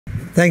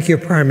Thank you,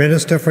 Prime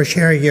Minister, for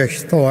sharing your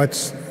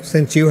thoughts,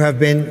 since you have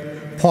been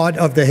part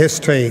of the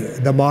history,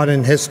 the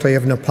modern history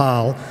of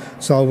Nepal,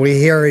 so we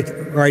hear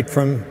it right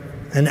from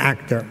an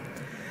actor.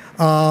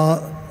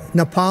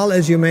 Nepal,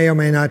 as you may or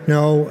may not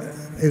know,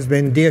 has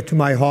been dear to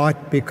my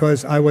heart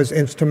because I was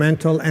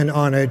instrumental and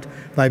honored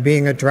by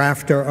being a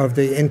drafter of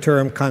the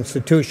interim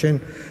constitution,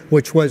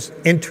 which was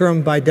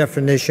interim by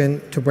definition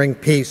to bring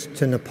peace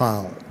to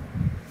Nepal.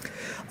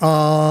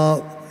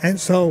 And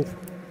so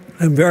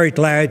I'm very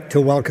glad to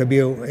welcome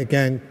you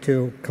again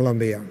to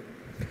Colombia.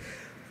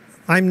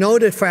 I'm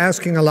noted for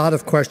asking a lot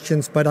of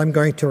questions, but I'm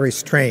going to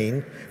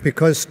restrain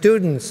because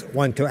students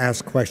want to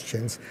ask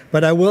questions.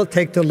 But I will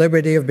take the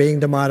liberty of being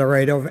the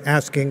moderator of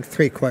asking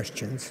 3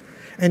 questions.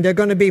 And they're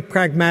going to be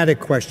pragmatic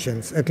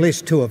questions, at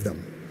least 2 of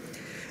them.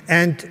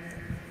 And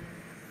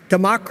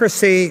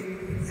democracy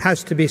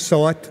has to be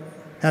sought,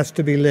 has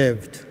to be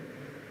lived.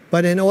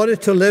 But in order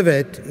to live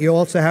it, you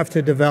also have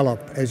to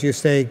develop, as you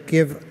say,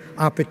 give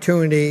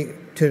opportunity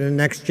to the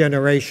next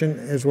generation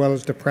as well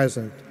as the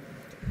present.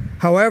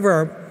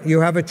 However,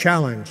 you have a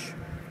challenge.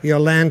 You're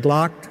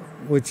landlocked,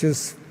 which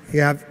is,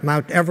 you have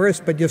Mount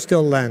Everest, but you're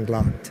still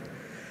landlocked.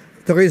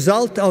 The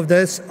result of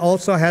this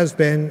also has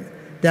been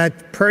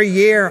that per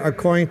year,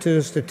 according to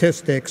the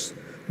statistics,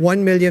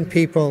 1 million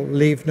people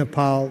leave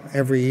Nepal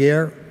every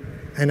year,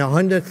 and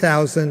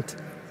 100,000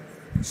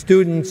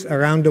 students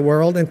around the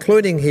world,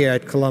 including here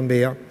at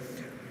Columbia.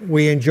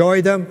 We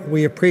enjoy them,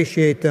 we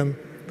appreciate them,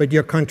 but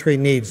your country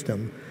needs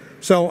them.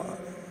 So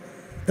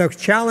the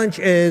challenge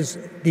is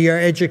your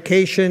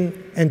education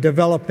and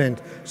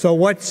development. So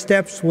what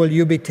steps will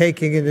you be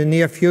taking in the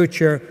near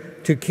future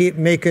to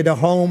make it a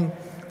home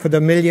for the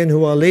 1 million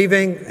who are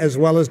leaving, as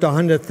well as the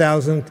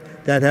 100,000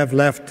 that have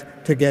left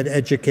to get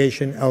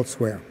education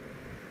elsewhere?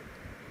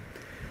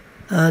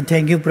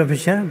 Thank you,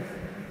 Professor.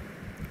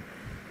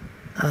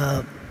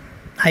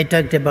 I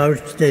talked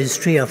about the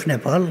history of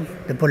Nepal,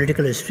 the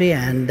political history,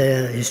 and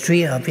the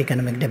history of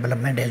economic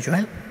development as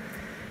well.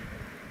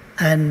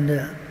 And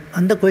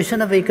on the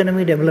question of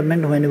economic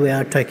development, when we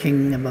are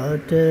talking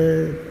about,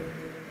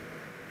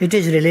 it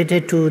is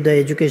related to the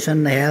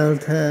education,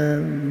 health,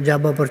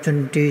 job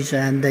opportunities,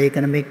 and the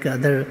economic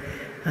other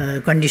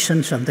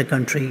conditions of the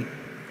country.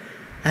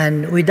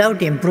 And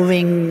without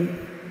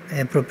improving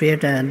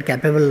appropriate and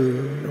capable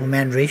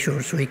human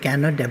resources, we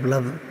cannot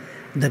develop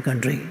the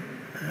country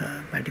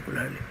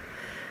particularly.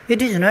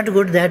 It is not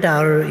good that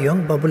our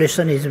young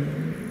population is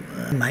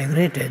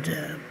migrated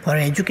for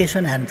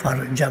education and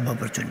for job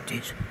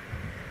opportunities.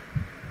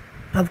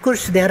 Of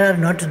course, there are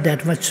not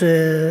that much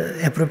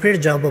appropriate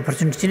job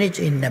opportunities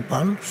in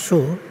Nepal,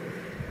 so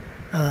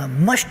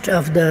most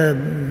of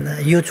the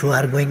youth who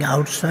are going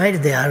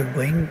outside, they are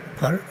going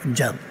for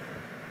job.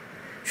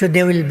 So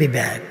they will be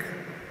back.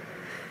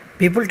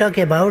 People talk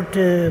about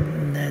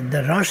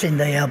the rush in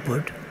the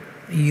airport.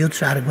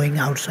 Youths are going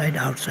outside,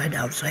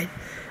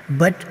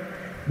 but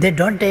they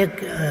don't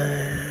take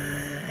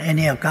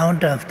any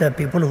account of the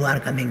people who are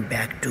coming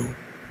back too.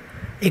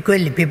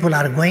 Equally, people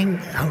are going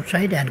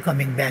outside and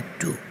coming back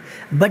too.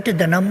 But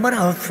the number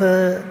of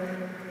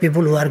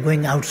people who are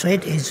going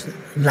outside is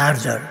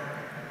larger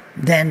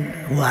than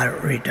who are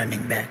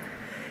returning back.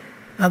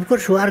 Of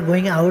course, who are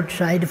going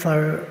outside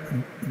for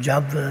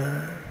job,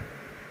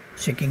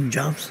 seeking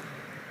jobs,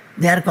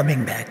 they are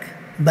coming back.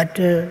 But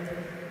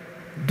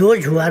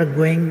those who are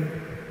going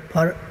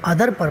for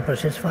other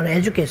purposes, for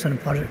education,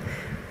 for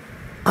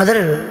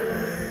other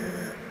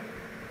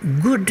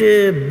good,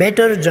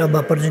 better job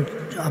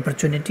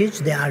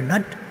opportunities, they are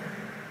not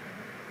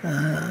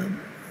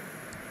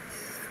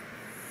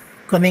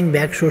coming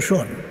back so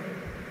soon.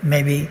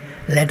 Maybe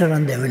later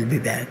on they will be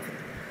back.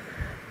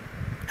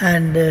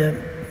 And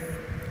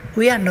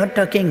we are not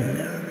talking,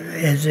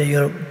 as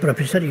your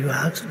professor, you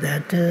asked,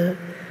 that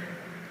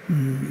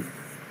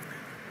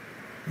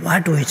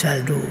what we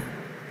shall do.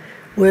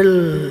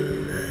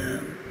 We'll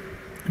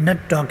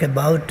not talk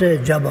about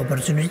job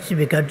opportunities,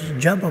 because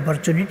job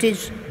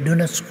opportunities do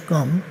not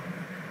come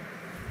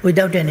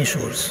without any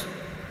source.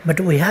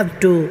 But we have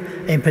to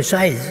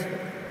emphasize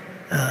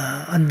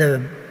on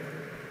the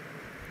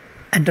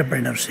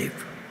entrepreneurship.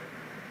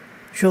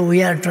 So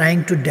we are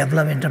trying to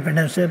develop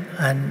entrepreneurship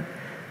and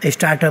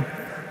startup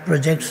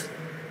projects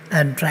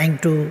and trying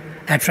to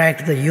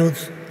attract the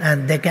youth,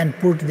 and they can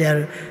put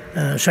their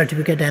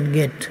certificate and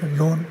get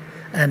loan,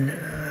 and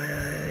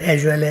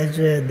as well as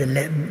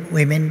the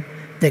women,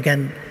 they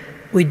can,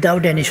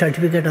 without any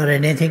certificate or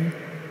anything,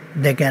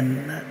 they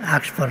can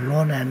ask for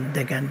loan and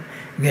they can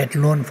get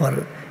loan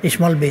for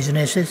small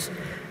businesses.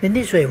 In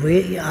this way,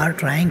 we are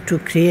trying to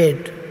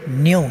create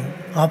new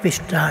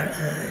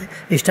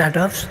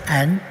startups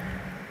and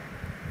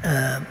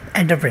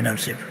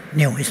entrepreneurship,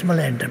 new small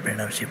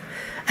entrepreneurship.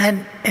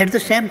 And at the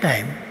same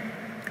time,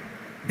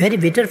 very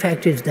bitter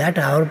fact is that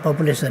our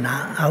population,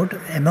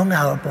 among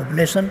our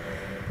population,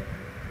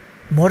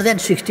 more than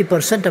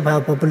 60% of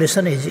our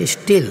population is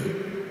still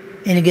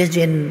engaged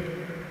in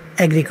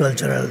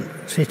agricultural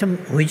system,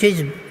 which is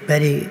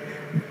very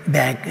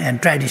back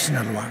and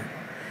traditional one.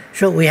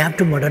 So we have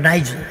to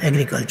modernize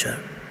agriculture.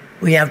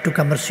 we have to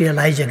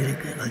commercialize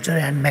agriculture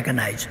and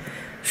mechanize.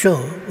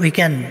 So we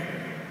can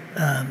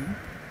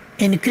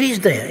increase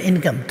the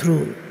income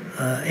through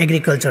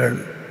agricultural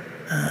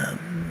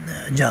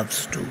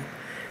jobs too.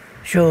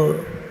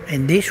 So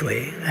in this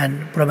way,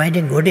 and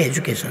providing good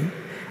education,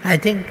 I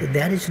think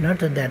there is not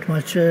that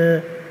much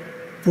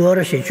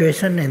poor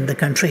situation in the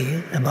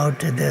country about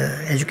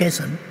the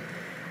education.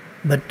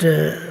 But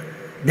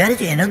there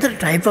is another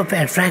type of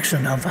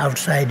attraction of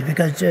outside,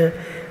 because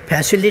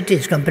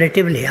facilities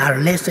comparatively are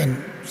less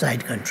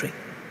inside country,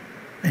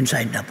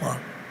 inside Nepal,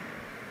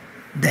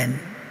 than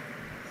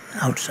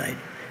outside.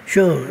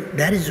 So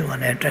there is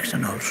one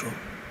attraction also.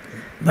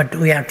 But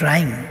we are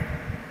trying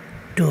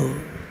to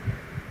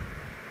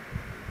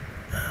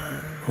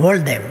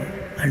hold them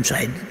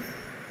inside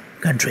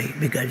country,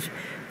 because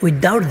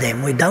without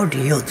them, without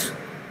youth,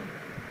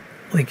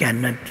 we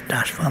cannot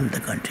transform the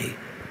country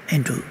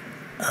into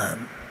a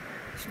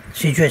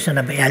situation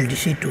of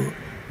LDC to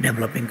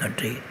developing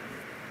country,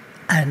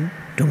 and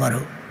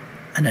tomorrow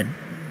a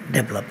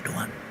developed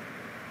one.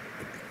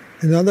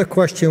 Another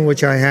question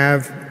which I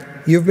have,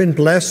 you've been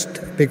blessed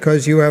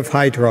because you have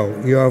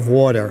hydro, you have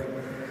water.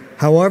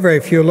 However,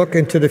 if you look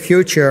into the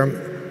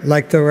future,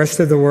 like the rest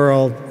of the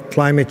world,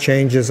 climate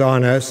change is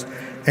on us,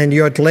 and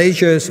your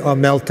glaciers are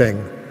melting,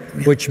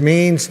 which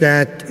means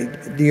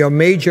that your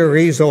major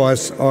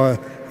resource, or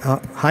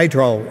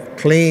hydro,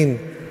 clean,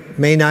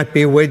 may not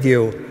be with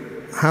you.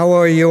 How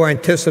are you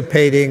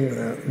anticipating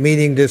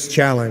meeting this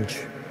challenge?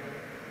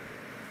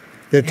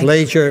 The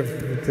glacier...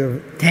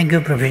 Thank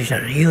you,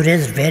 Professor. You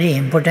raised very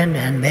important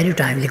and very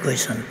timely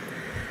question.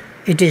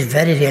 It is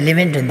very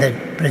relevant in the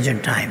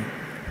present time.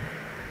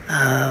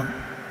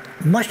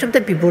 Most of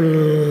the people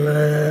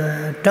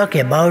talk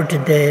about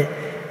the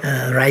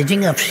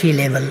rising of sea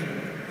level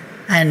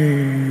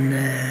and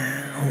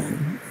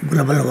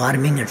global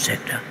warming,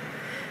 etc.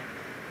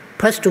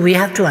 First, we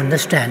have to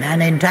understand,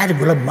 and the entire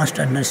globe must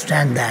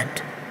understand,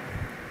 that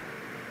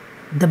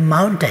the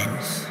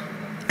mountains,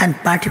 and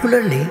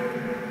particularly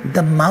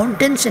the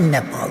mountains in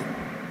Nepal,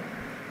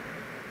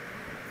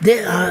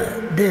 they are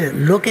the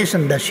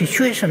location, the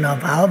situation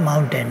of our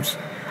mountains,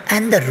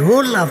 and the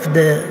role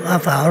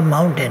of our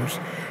mountains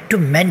to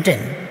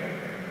maintain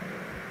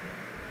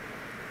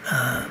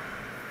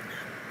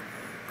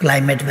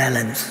climate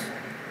balance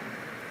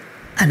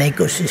and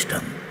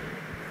ecosystem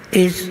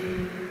is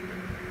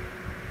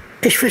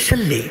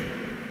especially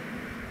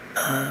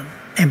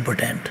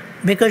important,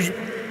 because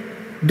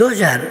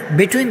those are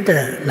between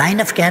the line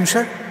of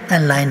Cancer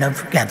and line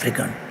of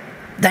Capricorn.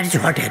 That is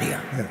hot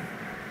area. Yeah.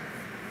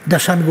 The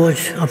sun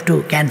goes up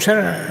to Cancer,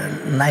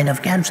 line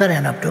of Cancer,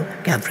 and up to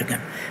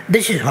Capricorn.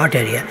 This is hot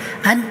area,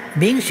 and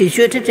being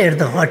situated at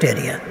the hot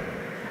area,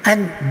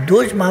 and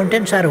those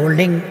mountains are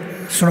holding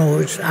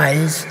snows,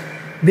 ice,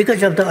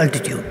 because of the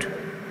altitude.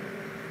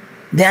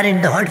 They are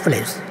in the hot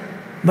place,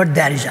 but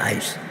there is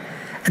ice.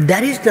 And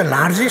that is the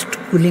largest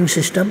cooling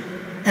system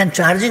and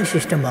charging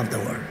system of the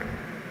world,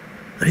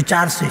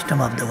 recharge system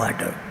of the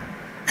water,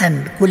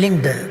 and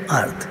cooling the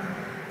earth,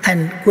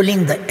 and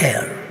cooling the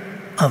air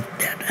of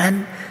that.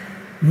 And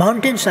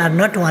mountains are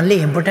not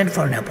only important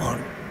for Nepal,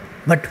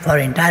 but for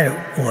entire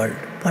world,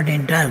 for the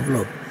entire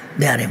globe,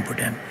 they are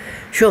important.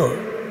 So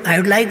I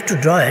would like to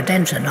draw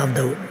attention of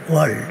the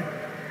world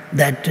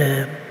that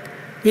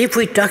if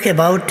we talk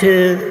about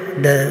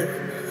the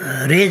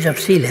rise of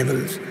sea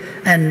levels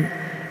and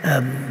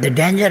the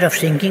danger of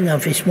sinking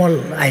of small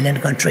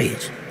island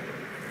countries,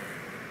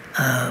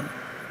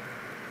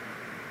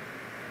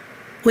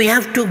 we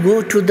have to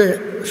go to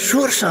the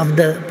source of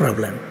the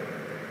problem.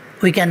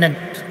 We cannot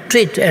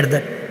treat at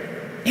the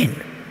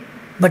end,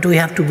 but we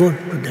have to go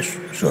to the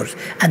source,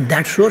 and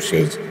that source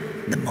is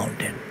the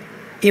mountain.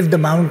 If the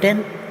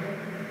mountain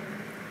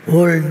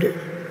hold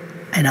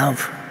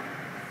enough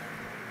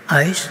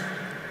ice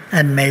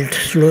and melt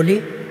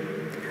slowly,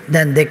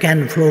 then they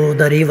can flow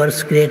the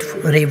rivers, create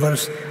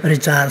rivers,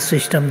 recharge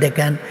system, they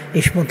can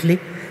smoothly.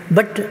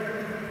 But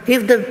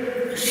if the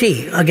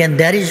sea, again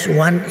there is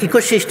one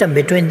ecosystem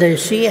between the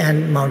sea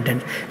and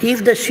mountains.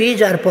 If the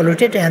seas are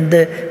polluted and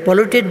the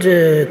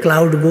polluted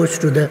cloud goes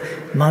to the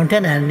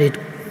mountain and it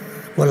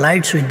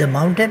collides with the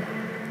mountain,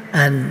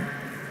 and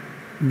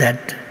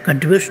that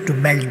contributes to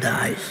melt the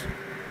ice.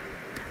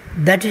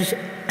 That is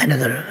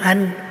another.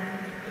 And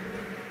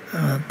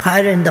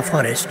fire in the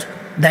forest,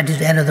 that is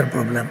another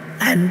problem.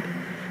 And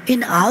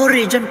in our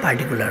region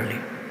particularly,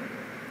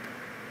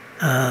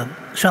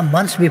 some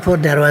months before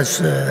there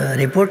was a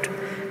report,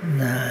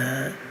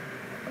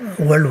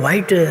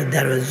 worldwide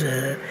there was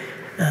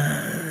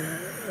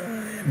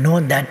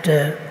known that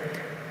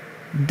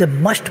the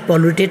most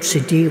polluted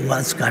city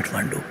was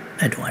Kathmandu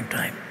at one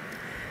time.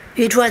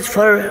 It was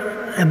for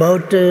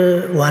about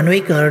 1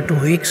 week or 2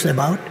 weeks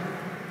about,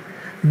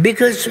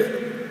 because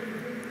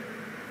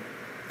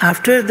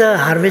after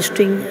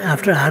harvesting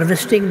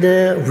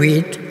the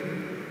wheat,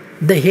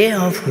 the hay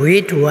of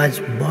wheat was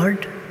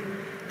burnt,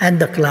 and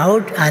the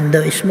cloud and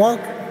the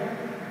smoke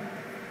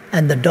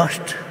and the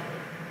dust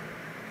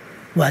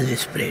was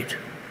spread.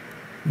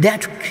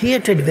 That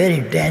created very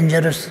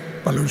dangerous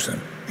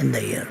pollution in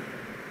the air.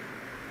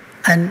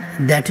 And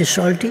that is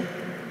salty,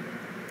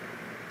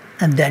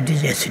 and that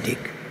is acidic.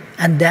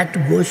 And that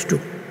goes to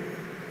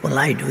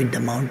collide with the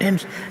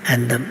mountains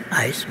and the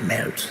ice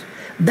melts.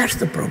 That's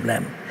the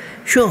problem.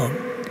 Sure,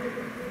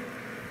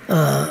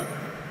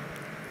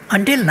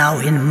 until now,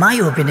 in my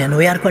opinion,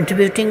 we are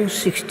contributing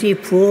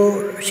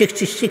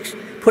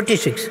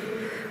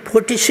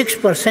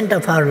 46%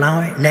 of our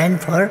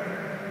land for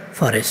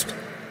forest,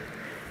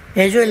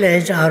 as well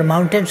as our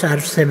mountains are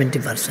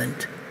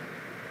 70%.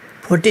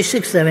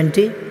 46,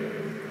 70,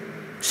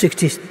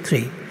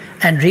 63.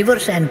 And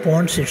rivers and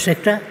ponds,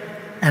 etc.,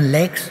 and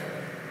lakes,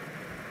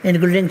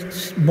 including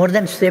more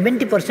than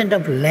 70%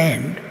 of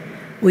land,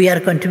 we are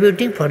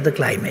contributing for the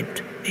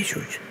climate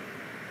issues.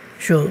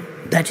 So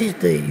that is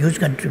the huge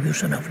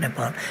contribution of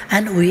Nepal.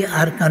 And we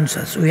are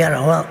conscious, we are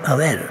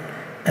aware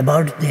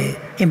about the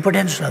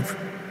importance of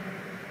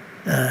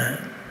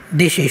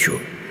this issue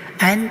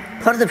and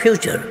for the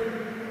future.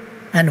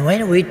 And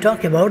when we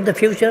talk about the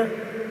future,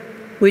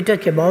 we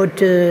talk about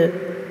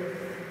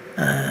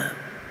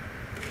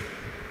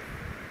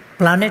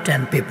planet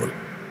and people.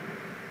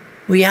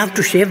 We have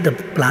to save the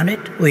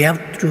planet, we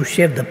have to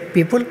save the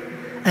people,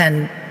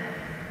 and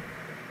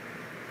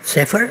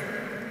safer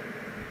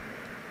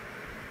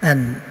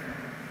and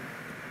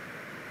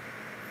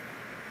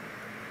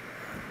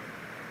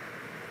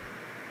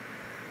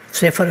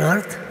safer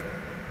earth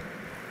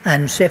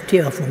and safety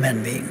of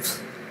human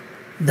beings.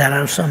 There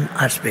are some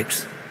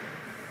aspects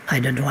I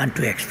don't want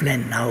to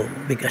explain now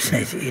because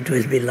it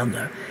will be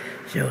longer.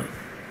 So,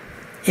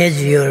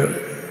 as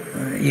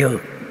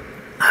you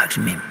asked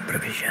me,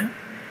 Professor,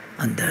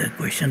 on the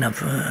question of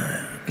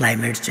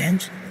climate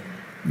change,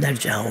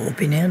 that's our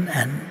opinion,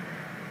 and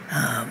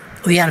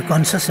we are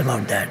conscious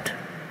about that.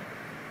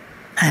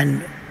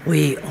 And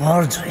we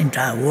urge the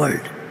entire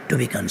world to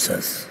be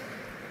conscious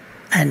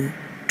and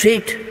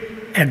treat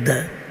at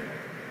the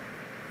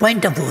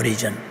point of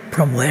origin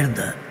from where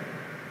the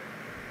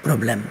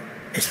problem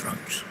is from.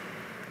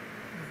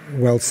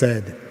 Well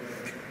said.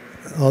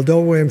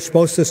 Although we're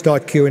supposed to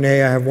start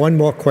Q&A, I have one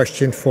more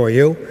question for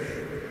you.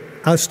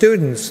 Our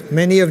students,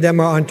 many of them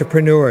are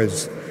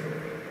entrepreneurs.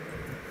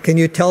 Can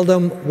you tell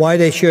them why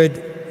they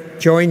should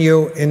join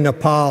you in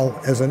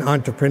Nepal as an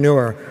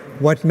entrepreneur?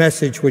 What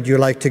message would you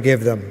like to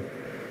give them?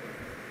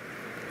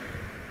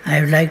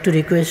 I would like to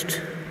request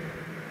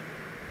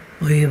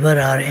whoever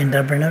are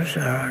entrepreneurs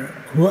or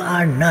who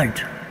are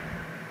not,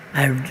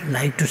 I would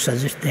like to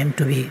suggest them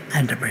to be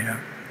entrepreneur.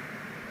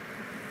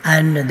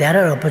 And there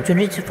are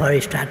opportunities for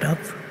a startup.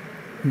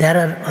 There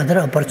are other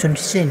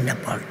opportunities in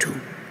Nepal too,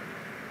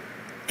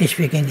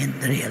 speaking in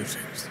the real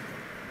sense.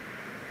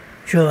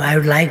 So I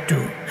would like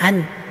to,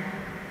 and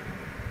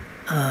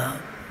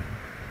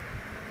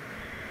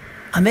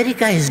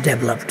America is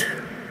developed,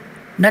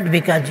 not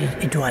because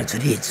it was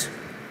rich.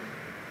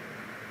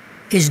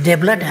 It's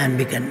developed and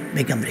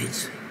become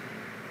rich.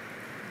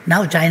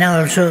 Now China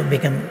also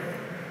become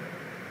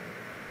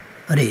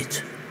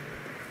rich.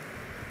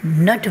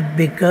 Not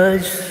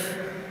because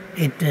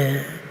it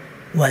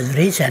was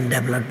rich and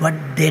developed, but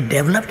they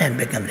developed and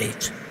become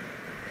rich.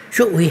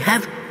 So we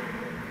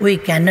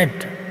cannot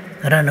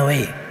run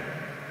away.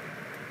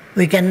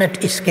 We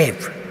cannot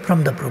escape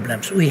from the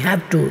problems. We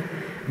have to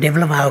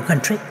develop our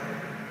country.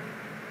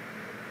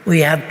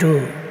 We have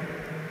to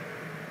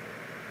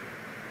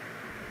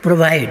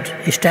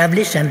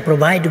establish and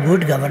provide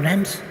good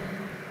governance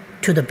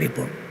to the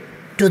people,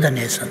 to the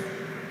nation.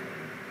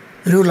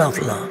 Rule of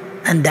law.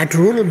 And that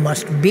rule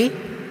must be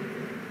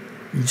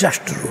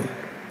just rule.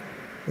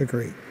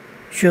 Agreed.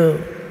 So,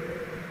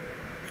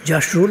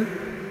 just rule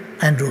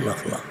and rule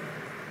of law.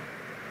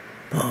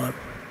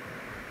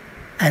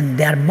 And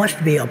there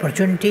must be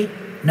opportunity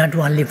not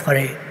only for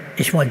a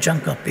small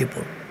chunk of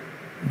people,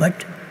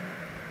 but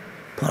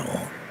for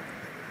all.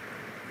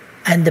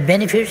 And the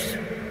benefits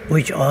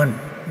which own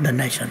the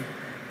nation,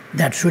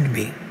 that should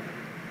be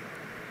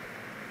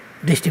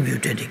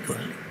distributed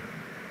equally.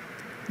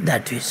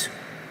 That is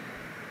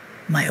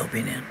my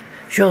opinion.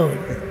 So,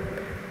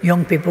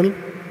 young people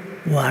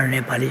who are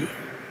Nepali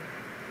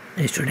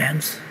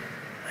students,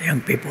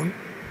 young people,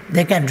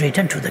 they can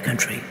return to the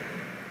country,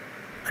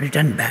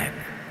 return back,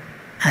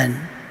 and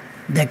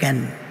they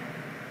can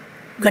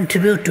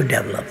contribute to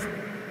develop